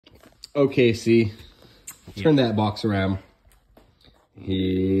Okay, see. Turn that box around.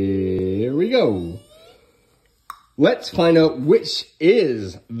 Here we go. Let's find out which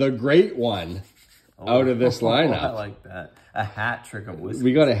is the great one out of this lineup. I like that. A hat trick of whiskey.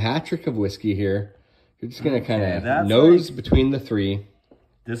 We got a hat trick of whiskey here. You're just going to kind of nose like, between the three.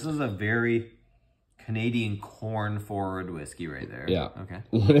 This is a very Canadian corn forward whiskey right there. Yeah. Okay.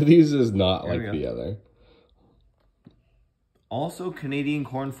 One of these is not like the other. Also Canadian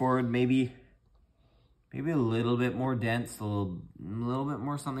corn forward, maybe a little bit more dense, a little bit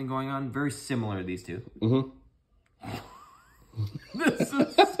more something going on. Very similar, these two. Mm-hmm. This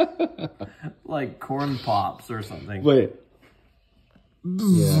is like corn pops or something. Wait.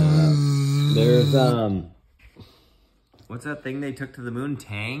 Yeah. There's what's that thing they took to the moon?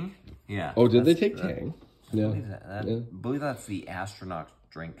 Tang? Yeah. Oh, did they take Tang? Yeah. I believe that's the astronaut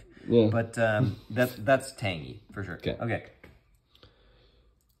drink. Yeah. But that's tangy for sure. Okay. Okay.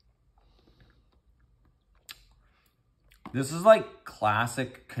 This is like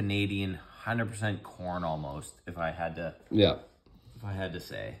classic Canadian 100% corn almost, if I had to. Yeah. If I had to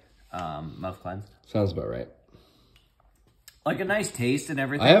say, mouth cleanse. Sounds about right. Like a nice taste and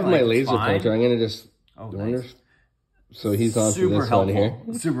everything. I have my laser pointer. I'm gonna just. Oh, nice. So he's on to this one here.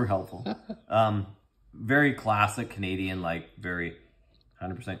 Super helpful. Very classic Canadian, like very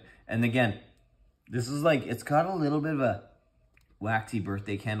 100%. And again, this is like it's got a little bit of a waxy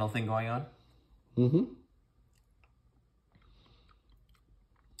birthday candle thing going on. Mm-hmm.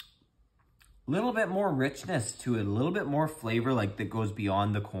 Little bit more richness to it, a little bit more flavor like that goes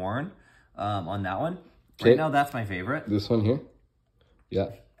beyond the corn on that one. Right now, that's my favorite. This one here?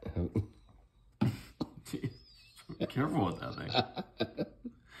 Yeah. Be careful with that thing.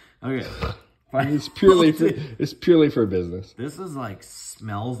 Okay. It's purely for business. This is like,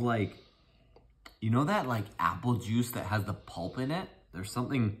 smells like, you know that like apple juice that has the pulp in it? There's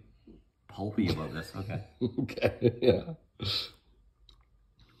something pulpy about this. Okay. Okay, yeah.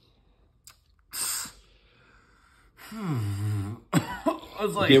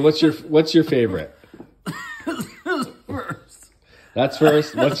 Okay, what's your favorite? First. That's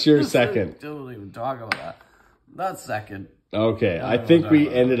first. What's your second? Don't even talk about that. That's second. Okay, I think we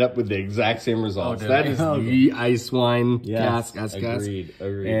ended up with the exact same results. That is the ice wine cask, agreed.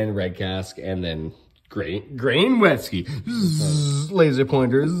 And red cask, and then grain whiskey. Laser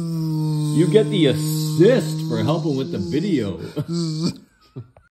pointers. You get the assist for helping with the video.